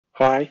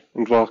Hi,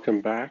 and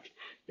welcome back.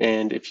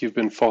 And if you've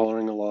been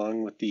following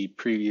along with the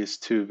previous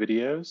two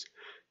videos,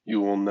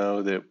 you will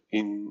know that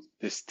in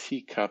this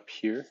teacup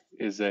here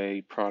is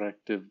a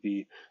product of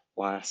the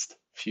last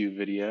few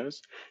videos.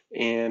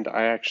 And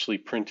I actually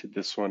printed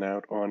this one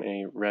out on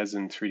a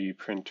resin 3D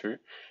printer.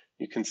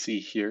 You can see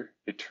here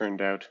it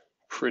turned out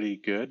pretty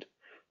good.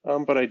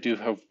 But I do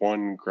have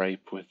one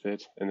gripe with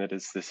it, and that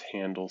is this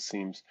handle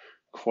seems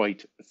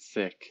quite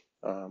thick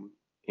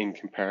in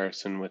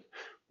comparison with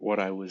what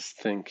I was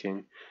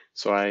thinking.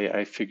 So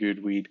I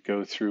figured we'd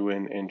go through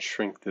and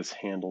shrink this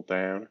handle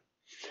down.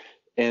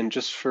 And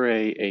just for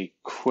a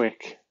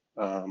quick,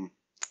 I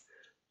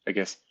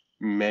guess,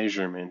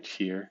 measurement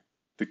here,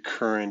 the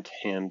current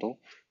handle,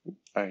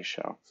 I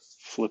shall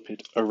flip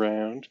it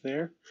around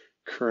there.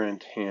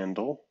 Current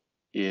handle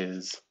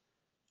is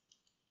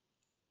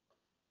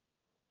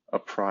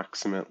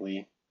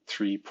approximately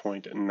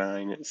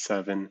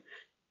 3.97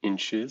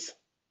 inches,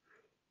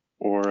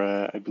 or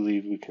I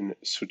believe we can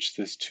switch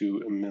this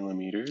to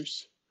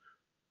millimeters.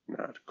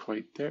 Not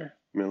quite there,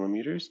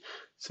 millimeters.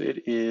 So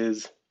it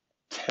is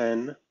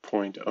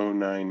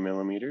 10.09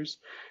 millimeters.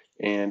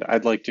 And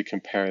I'd like to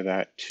compare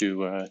that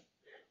to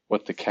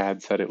what the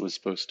CAD said it was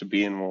supposed to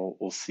be, and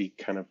we'll see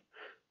kind of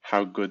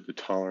how good the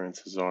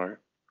tolerances are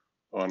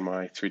on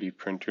my 3D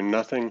printer.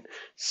 Nothing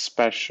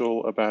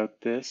special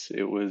about this.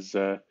 It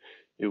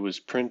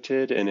was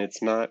printed and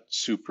it's not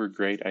super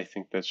great. I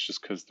think that's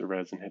just because the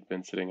resin had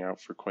been sitting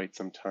out for quite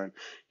some time.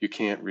 You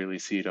can't really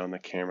see it on the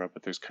camera,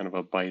 but there's kind of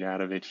a bite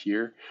out of it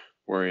here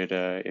where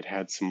it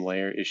had some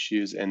layer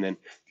issues, and then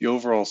the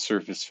overall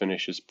surface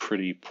finish is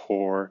pretty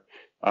poor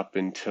up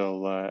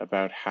until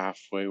about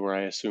halfway, where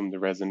I assume the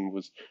resin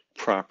was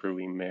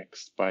properly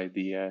mixed by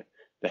the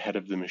head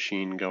of the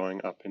machine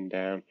going up and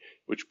down,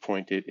 which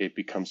point it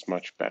becomes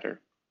much better.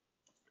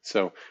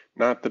 So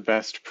not the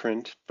best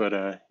print, but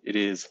it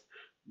is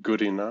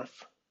good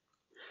enough.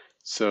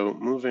 So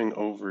moving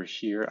over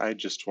here, I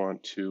just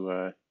want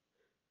to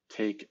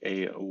take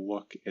a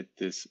look at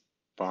this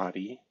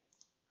body.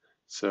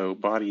 So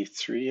body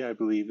 3, I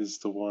believe, is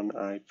the one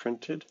I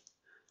printed.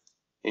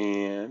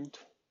 And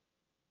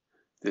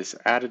this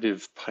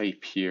additive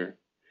pipe here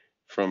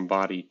from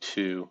body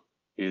 2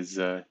 is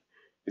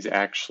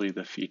actually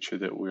the feature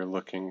that we're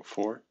looking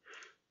for.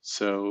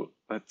 So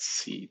let's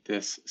see,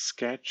 this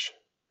sketch,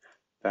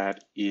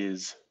 that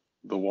is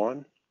the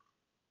one.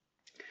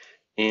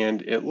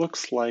 And it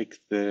looks like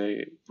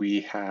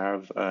we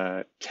have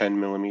 10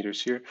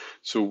 millimeters here.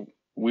 So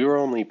we were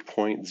only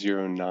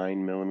 0.09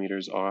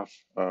 millimeters off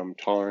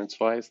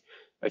tolerance-wise.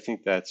 I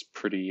think that's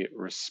pretty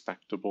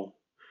respectable.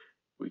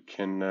 We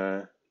can,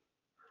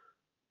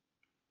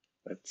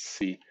 let's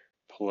see,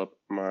 pull up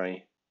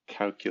my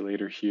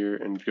calculator here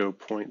and go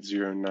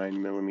 0.09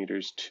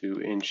 millimeters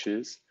to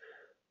inches.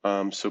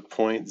 So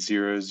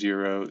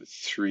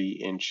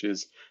 0.003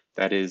 inches.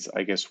 That is,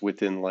 I guess,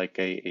 within like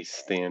a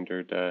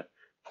standard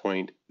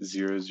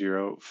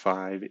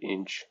 0.005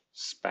 inch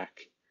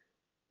spec,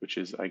 which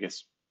is, I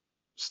guess,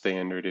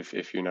 standard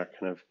if you're not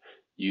kind of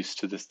used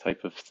to this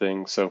type of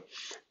thing. So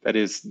that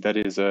is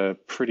a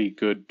pretty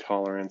good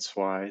tolerance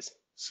wise.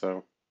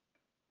 So,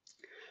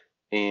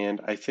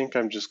 and I think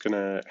I'm just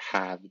gonna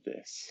have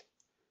this.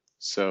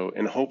 So,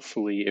 and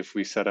hopefully if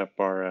we set up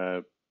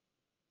our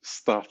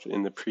stuff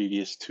in the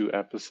previous two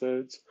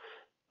episodes,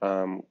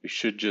 we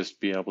should just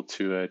be able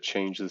to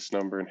change this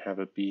number and have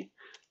it be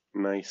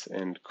nice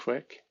and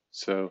quick.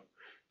 So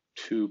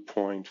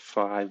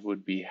 2.5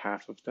 would be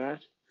half of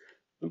that.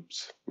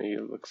 Oops, maybe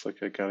it looks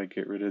like I gotta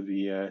get rid of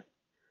the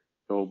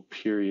old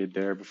period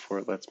there before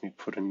it lets me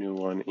put a new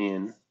one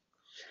in.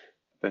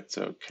 That's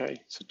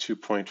okay. So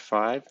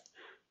 2.5.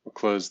 We'll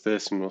close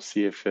this and we'll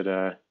see if it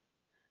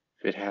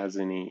has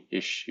any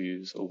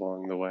issues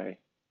along the way.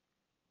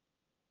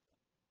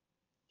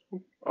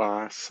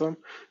 Awesome.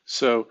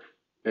 So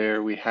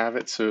there we have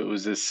it. So it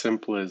was as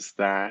simple as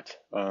that.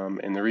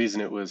 And the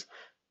reason it was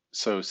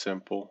so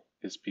simple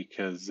is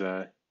because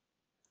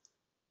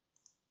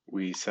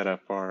we set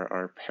up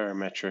our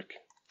parametric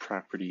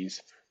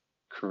properties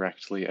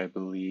correctly, I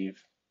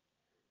believe.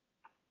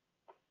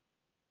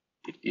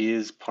 It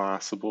is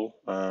possible.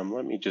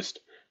 Let me just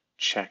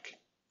check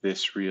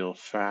this real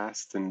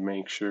fast and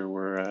make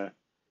sure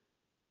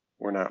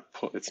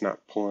it's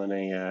not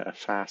pulling a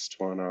fast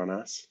one on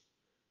us.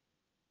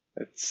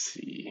 Let's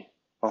see.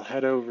 I'll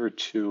head over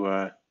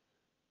to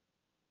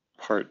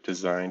part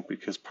design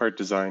because part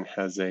design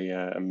has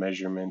a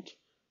measurement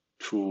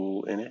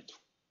tool in it.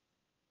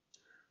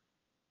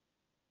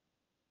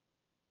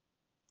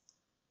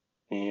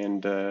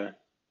 And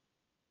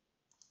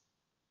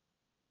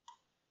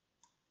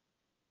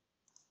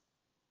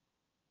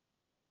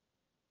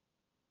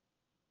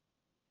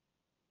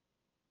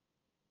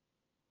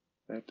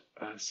let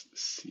us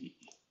see.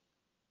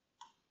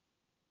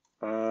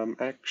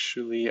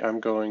 Actually,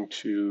 I'm going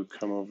to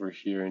come over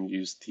here and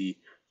use the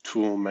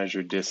tool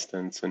measure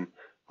distance, and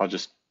I'll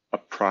just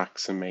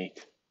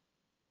approximate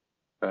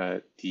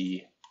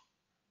the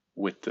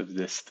width of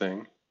this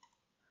thing.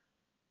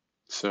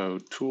 So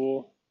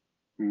tool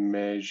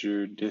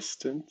measure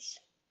distance,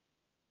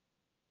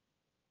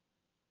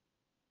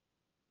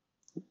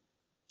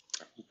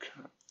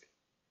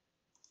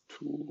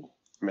 tool,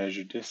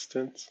 measure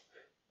distance.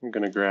 I'm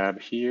going to grab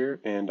here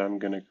and I'm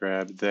going to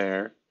grab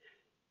there,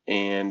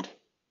 and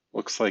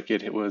looks like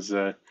it was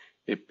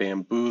it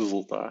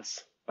bamboozled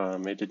us.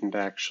 It didn't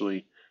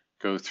actually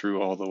go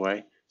through all the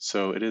way,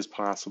 so it is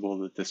possible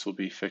that this will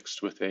be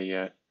fixed with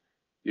the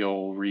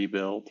old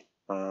rebuild,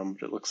 but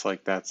it looks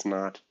like that's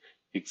not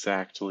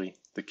exactly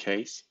the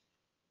case.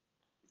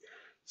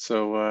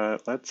 So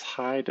let's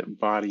hide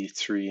body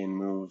 3 and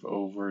move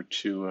over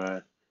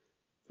to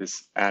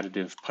this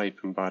additive pipe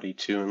in body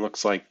 2, and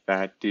looks like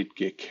that did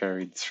get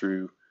carried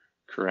through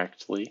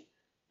correctly.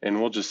 And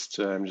we'll just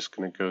I'm just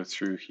going to go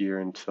through here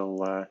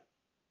until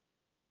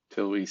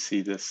till we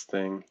see this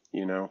thing,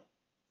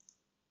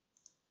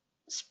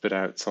 spit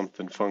out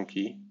something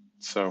funky.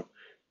 So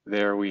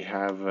there we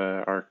have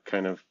our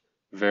kind of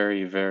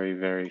very, very,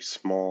 very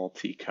small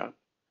teacup.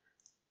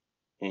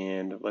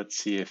 And let's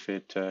see if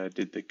it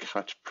did the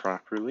cut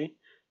properly,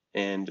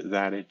 and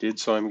that it did.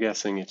 So I'm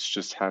guessing it's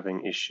just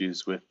having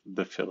issues with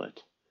the fillet.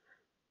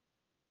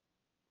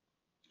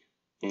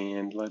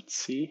 And let's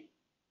see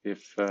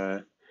if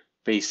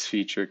base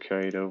feature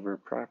carried over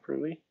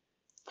properly.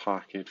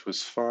 Pocket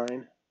was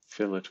fine,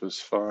 fillet was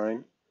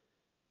fine,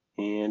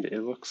 and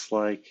it looks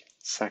like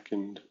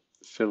second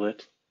fillet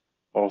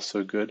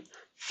also good.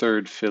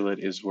 Third fillet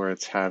is where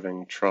it's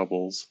having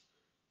troubles.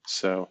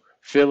 So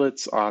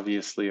fillets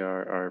obviously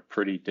are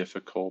pretty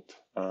difficult.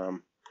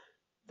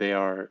 They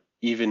are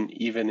even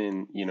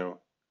in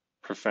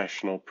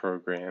professional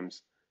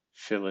programs,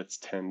 fillets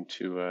tend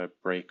to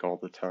break all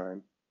the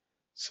time.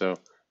 So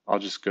I'll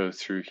just go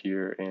through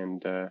here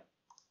and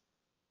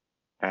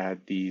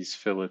add these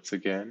fillets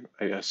again.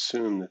 I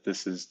assume that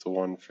this is the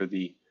one for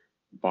the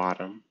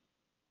bottom.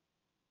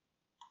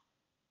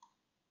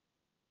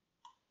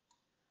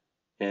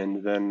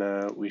 And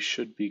then we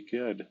should be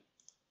good.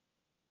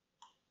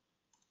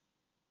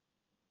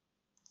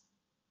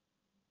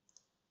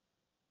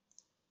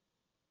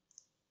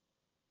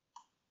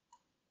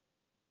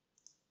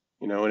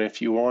 And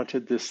if you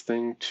wanted this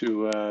thing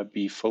to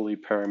be fully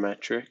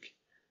parametric,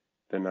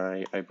 then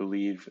I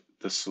believe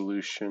the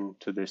solution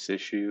to this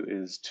issue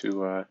is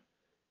to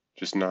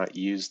just not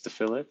use the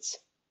fillets.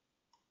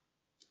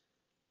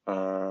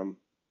 But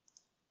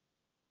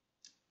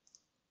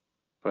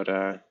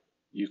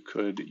you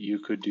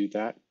could do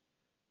that,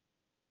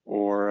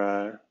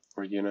 or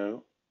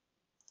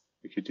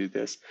we could do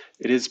this.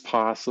 It is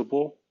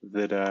possible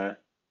that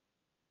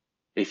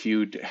if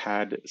you'd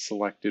had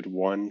selected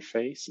one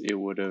face, it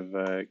would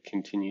have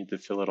continued the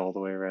fillet all the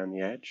way around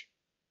the edge.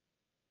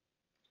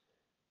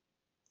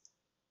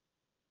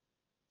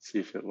 See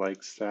if it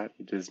likes that.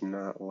 It does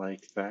not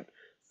like that.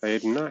 I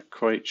am not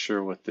quite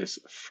sure what this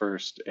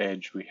first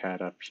edge we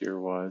had up here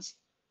was.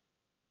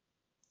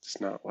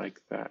 It's not like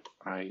that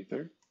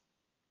either.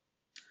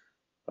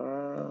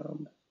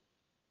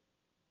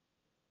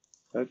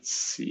 Let's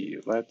see.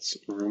 Let's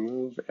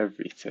remove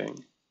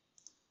everything.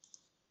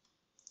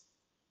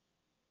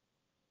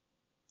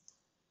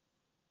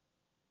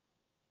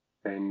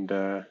 And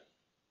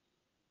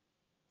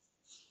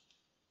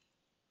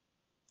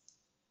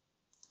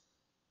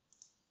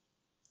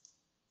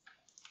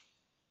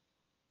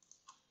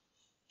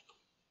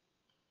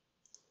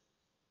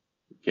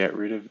get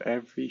rid of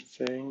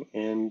everything,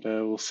 and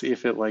we'll see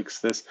if it likes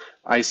this.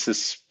 I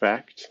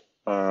suspect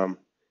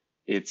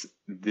it's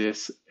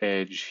this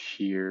edge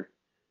here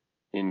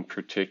in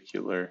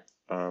particular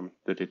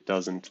that it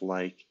doesn't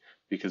like,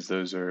 because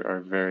those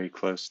are very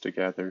close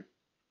together.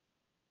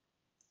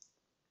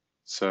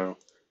 So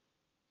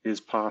is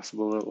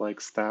possible it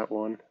likes that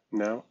one?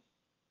 No?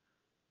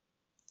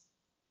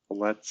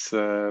 Let's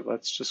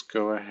just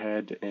go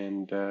ahead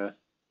and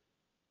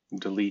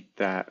delete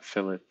that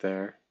fillet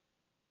there.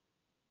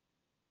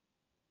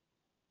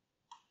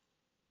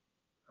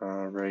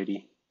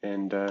 Alrighty,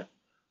 and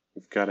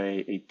we've got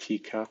a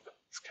teacup.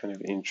 It's kind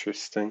of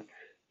interesting.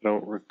 I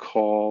don't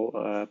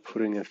recall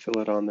putting a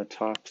fillet on the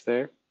top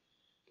there.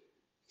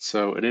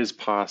 So it is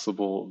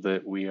possible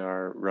that we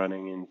are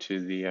running into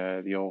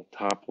the old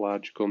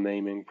topological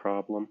naming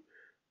problem,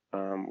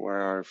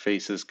 where our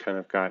faces kind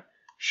of got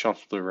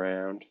shuffled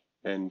around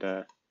and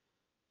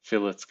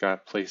fillets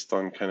got placed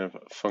on kind of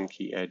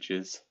funky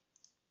edges.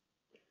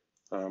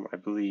 I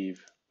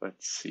believe,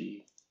 let's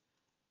see,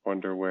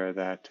 wonder where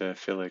that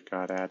fillet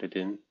got added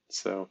in.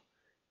 So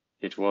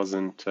it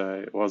wasn't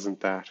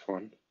that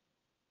one.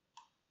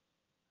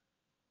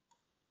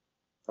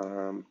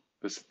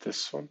 Was it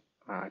this one?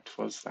 It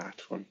was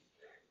that one.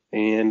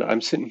 And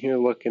I'm sitting here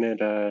looking at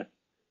the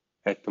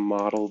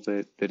model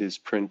that is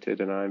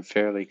printed, and I'm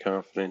fairly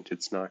confident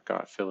it's not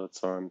got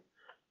fillets on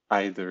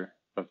either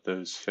of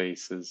those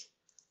faces.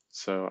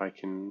 So I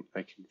can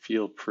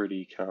feel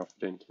pretty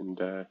confident in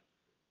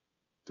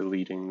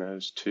deleting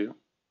those two.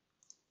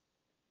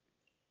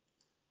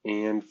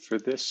 And for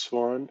this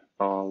one,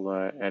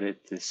 I'll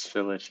edit this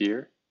fillet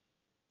here,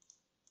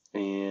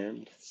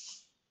 and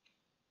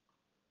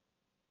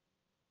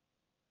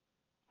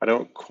I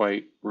don't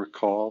quite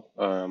recall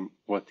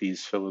what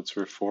these fillets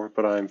were for,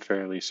 but I'm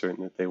fairly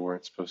certain that they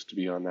weren't supposed to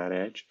be on that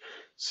edge.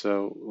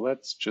 So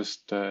let's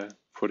just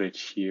put it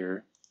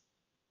here,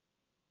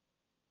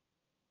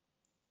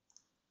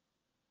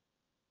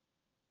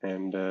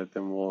 and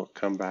then we'll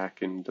come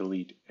back and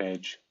delete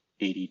edge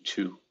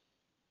 82.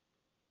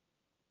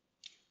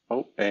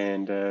 Oh,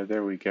 and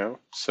there we go.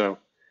 So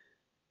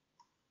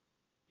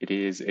it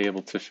is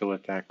able to fillet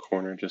that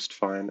corner just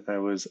fine. I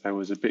was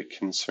a bit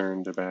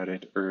concerned about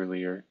it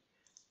earlier.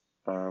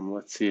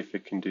 Let's see if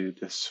it can do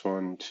this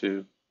one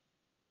too.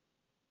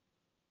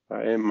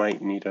 It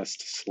might need us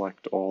to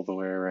select all the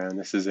way around.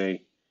 This is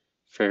a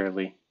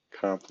fairly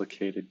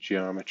complicated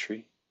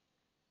geometry.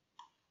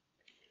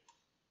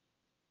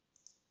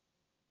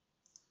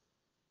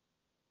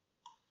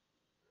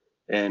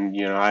 And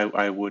you know,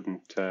 I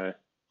wouldn't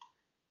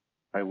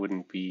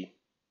be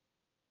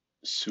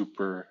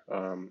super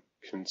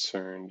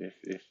concerned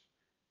if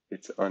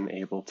it's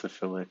unable to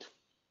fillet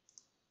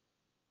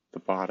the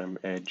bottom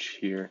edge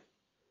here,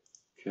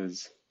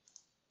 because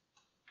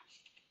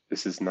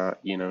this is not,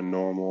 you know,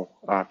 normal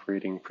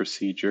operating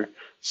procedure.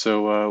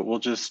 So we'll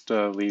just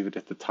leave it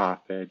at the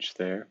top edge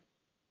there,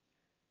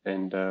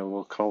 and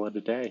we'll call it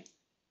a day.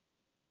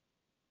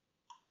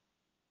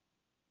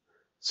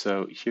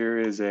 So here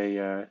is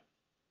a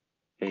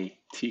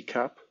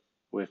teacup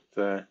with,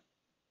 I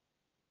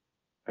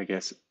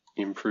guess,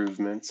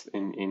 improvements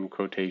in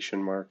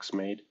quotation marks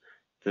made.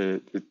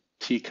 The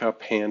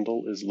teacup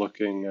handle is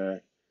looking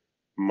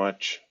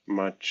much,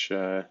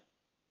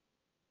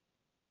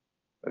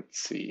 let's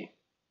see,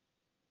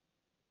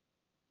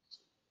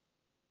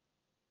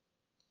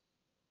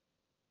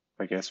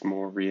 I guess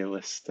more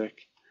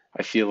realistic.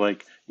 I feel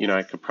like, you know,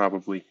 I could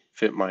probably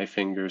fit my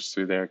fingers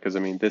through there, because I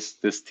mean this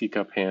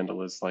teacup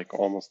handle is like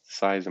almost the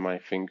size of my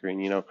finger,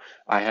 and you know,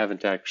 I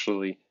haven't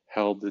actually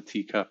held the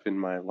teacup in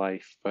my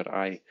life, but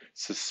I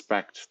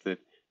suspect that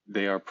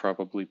they are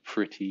probably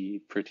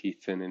pretty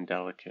thin and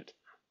delicate.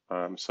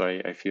 So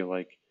I feel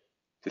like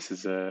this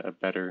is a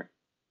better,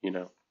 you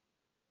know,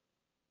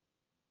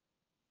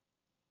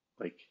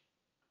 like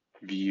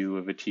view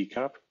of a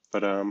teacup,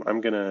 but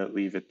I'm gonna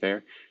leave it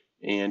there.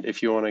 And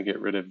if you want to get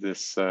rid of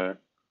this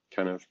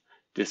kind of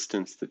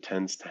distance that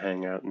tends to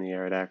hang out in the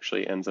air, it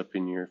actually ends up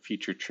in your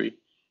feature tree.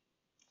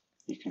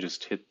 You can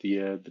just hit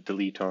the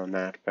delete on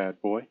that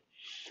bad boy.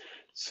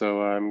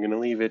 So I'm gonna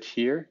leave it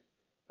here.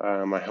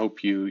 I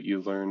hope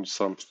you learned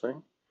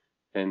something,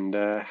 and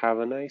have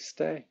a nice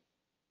day.